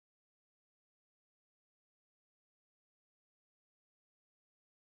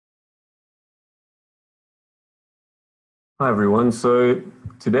Hi everyone. So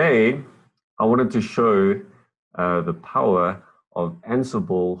today I wanted to show the power of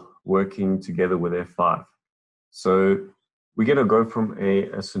Ansible working together with F5. So we're going to go from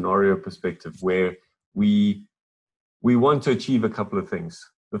a scenario perspective where we want to achieve a couple of things.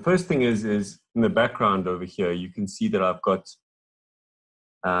 The first thing is in the background over here, you can see that I've got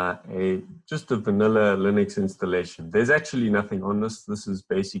just a vanilla Linux installation. There's actually nothing on this. This is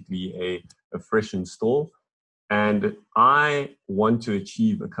basically a fresh install. And I want to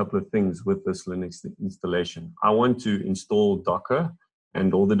achieve a couple of things with this Linux installation. I want to install Docker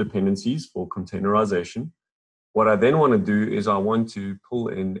and all the dependencies for containerization. What I then want to do is I want to pull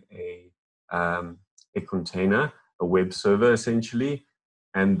in a container, a web server essentially.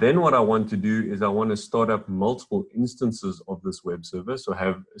 And then what I want to do is I want to start up multiple instances of this web server. So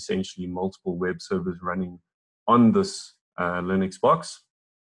have essentially multiple web servers running on this Linux box.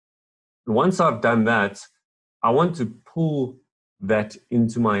 Once I've done that, I want to pull that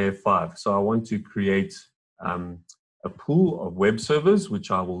into my F5. So I want to create a pool of web servers, which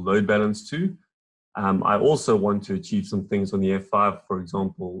I will load balance to. I also want to achieve some things on the F5, for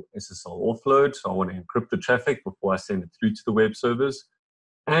example, SSL offload. So I want to encrypt the traffic before I send it through to the web servers.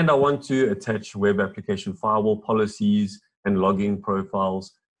 And I want to attach web application firewall policies and logging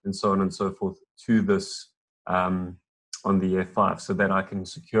profiles and so on and so forth to this on the F5 so that I can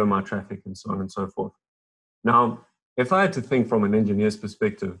secure my traffic and so on and so forth. Now, if I had to think from an engineer's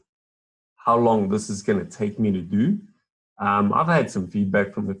perspective, how long this is going to take me to do, I've had some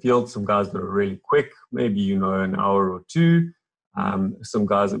feedback from the field, some guys that are really quick, maybe, an hour or two, some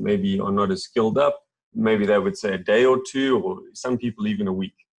guys that maybe are not as skilled up, maybe they would say a day or two, or some people even a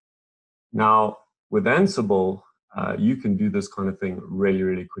week. Now, with Ansible, you can do this kind of thing really,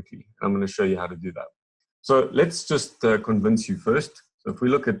 really quickly. I'm going to show you how to do that. So let's just convince you first. So if we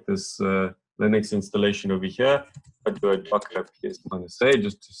look at this Linux installation over here, I do a Docker ps -a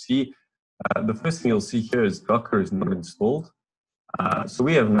just to see. The first thing you'll see here is Docker is not installed. So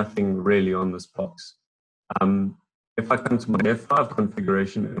we have nothing really on this box. If I come to my F5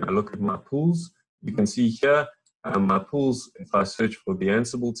 configuration and I look at my pools, you can see here my pools, if I search for the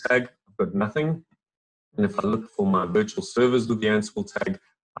Ansible tag, I've got nothing. And if I look for my virtual servers with the Ansible tag,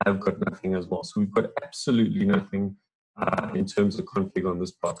 I've got nothing as well. So we've got absolutely nothing in terms of config on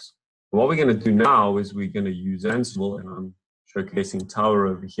this box. What we're going to do now is we're going to use Ansible, and I'm showcasing Tower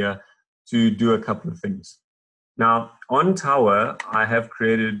over here, to do a couple of things. Now, on Tower, I have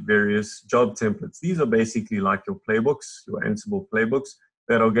created various job templates. These are basically like your playbooks, your Ansible playbooks,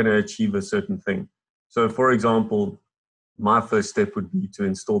 that are going to achieve a certain thing. So, for example, my first step would be to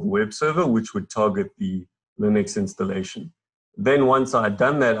install the web server, which would target the Linux installation. Then once I had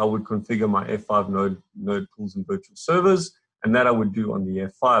done that, I would configure my F5 node pools and virtual servers, and that I would do on the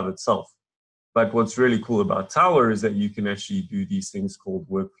F5 itself. But what's really cool about Tower is that you can actually do these things called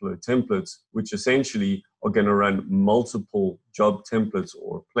workflow templates, which essentially are going to run multiple job templates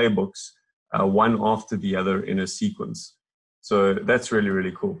or playbooks, one after the other in a sequence. So that's really,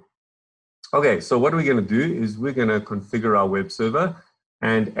 really cool. Okay, so what we're going to do is we're going to configure our web server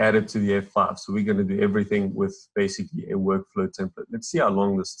and add it to the F5. So we're going to do everything with basically a workflow template. Let's see how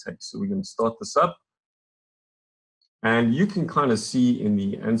long this takes. So we're going to start this up. And you can kind of see in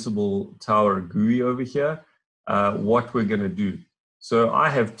the Ansible Tower GUI over here what we're going to do. So I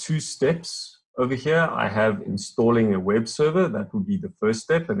have two steps over here. I have installing a web server. That would be the first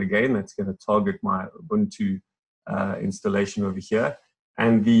step. And again, that's going to target my Ubuntu installation over here.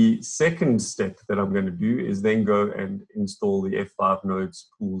 And the second step that I'm going to do is then go and install the F5 nodes,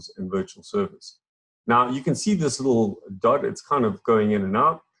 pools, and virtual servers. Now, you can see this little dot. It's kind of going in and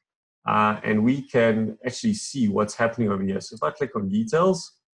out. And we can actually see what's happening over here. So if I click on details,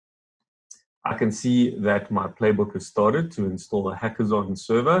 I can see that my playbook has started to install a Hackathon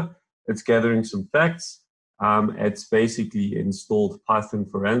server. It's gathering some facts. It's basically installed Python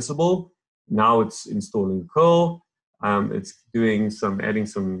for Ansible. Now it's installing curl. It's adding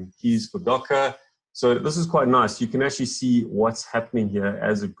some keys for Docker. So this is quite nice. You can actually see what's happening here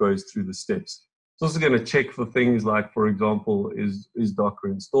as it goes through the steps. It's also going to check for things like, for example, is Docker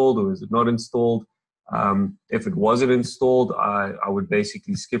installed or is it not installed? If it wasn't installed, I would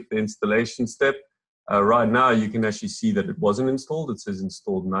basically skip the installation step. Right now, you can actually see that it wasn't installed. It says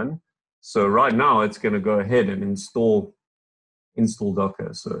installed none. So right now, it's going to go ahead and install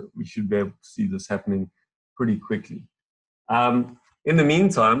Docker. So we should be able to see this happening pretty quickly. In the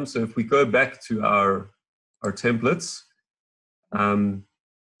meantime, so if we go back to our templates,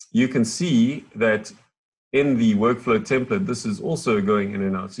 you can see that in the workflow template, this is also going in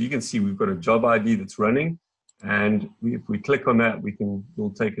and out. So you can see we've got a job ID that's running. And if we click on that,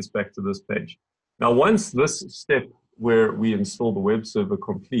 it'll take us back to this page. Now, once this step where we install the web server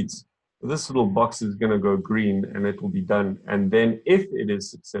completes, this little box is going to go green and it will be done. And then if it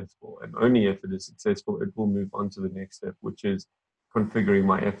is successful, and only if it is successful, it will move on to the next step, which is configuring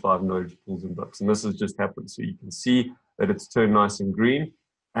my F5 node pools and books. And this has just happened. So you can see that it's turned nice and green.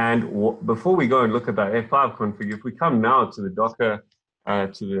 And before we go and look at that F5 config, if we come now to the Docker,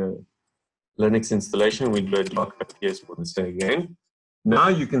 to the Linux installation, we do a Docker PS for this again. Now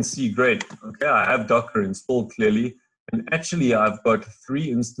you can see, great, okay, I have Docker installed clearly. And actually, I've got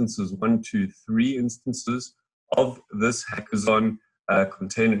 3 instances, 1, 2, 3 instances of this Hackathon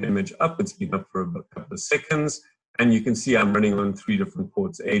container image up. It's been up for a couple of seconds. And you can see I'm running on 3 different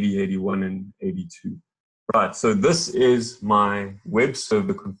ports, 80, 81, and 82. Right, so this is my web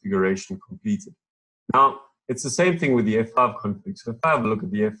server configuration completed. Now, it's the same thing with the F5 config. So if I have a look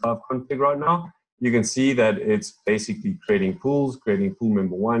at the F5 config right now, you can see that it's basically creating pools, creating pool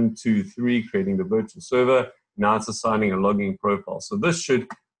member 1, 2, 3, creating the virtual server. Now it's assigning a logging profile. So this should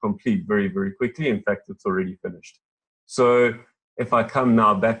complete very, very quickly. In fact, it's already finished. So if I come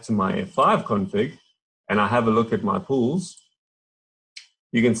now back to my F5 config and I have a look at my pools,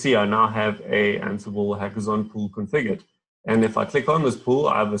 you can see I now have a Ansible Hackathon pool configured. And if I click on this pool,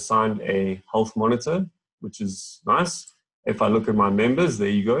 I've assigned a health monitor, which is nice. If I look at my members, there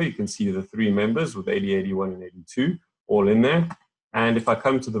you go. You can see the 3 members with 80, 81, and 82 all in there. And if I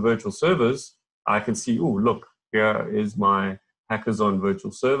come to the virtual servers, I can see, oh, look, here is my Hackathon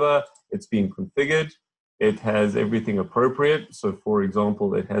virtual server. It's been configured. It has everything appropriate. So for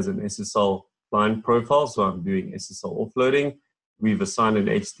example, it has an SSL client profile. So I'm doing SSL offloading. We've assigned an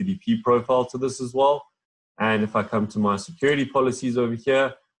HTTP profile to this as well. And if I come to my security policies over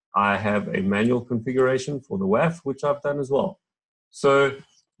here, I have a manual configuration for the WAF, which I've done as well. So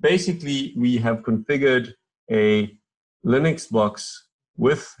basically, we have configured a Linux box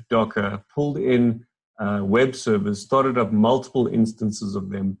with Docker, pulled in web servers, started up multiple instances of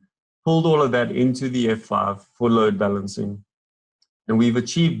them, pulled all of that into the F5 for load balancing. And we've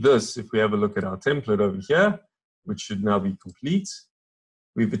achieved this, if we have a look at our template over here, which should now be complete.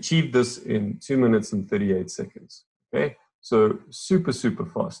 We've achieved this in 2 minutes and 38 seconds. Okay, so super, super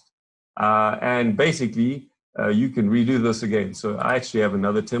fast. And basically, you can redo this again. So I actually have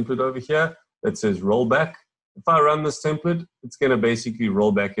another template over here that says rollback. If I run this template, it's going to basically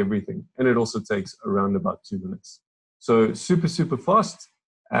roll back everything. And it also takes around about 2 minutes. So super, super fast.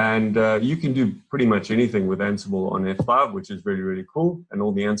 And you can do pretty much anything with Ansible on F5, which is really, really cool. And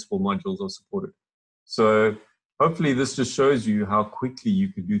all the Ansible modules are supported. So hopefully this just shows you how quickly you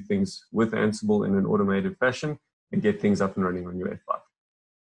can do things with Ansible in an automated fashion and get things up and running on your F5.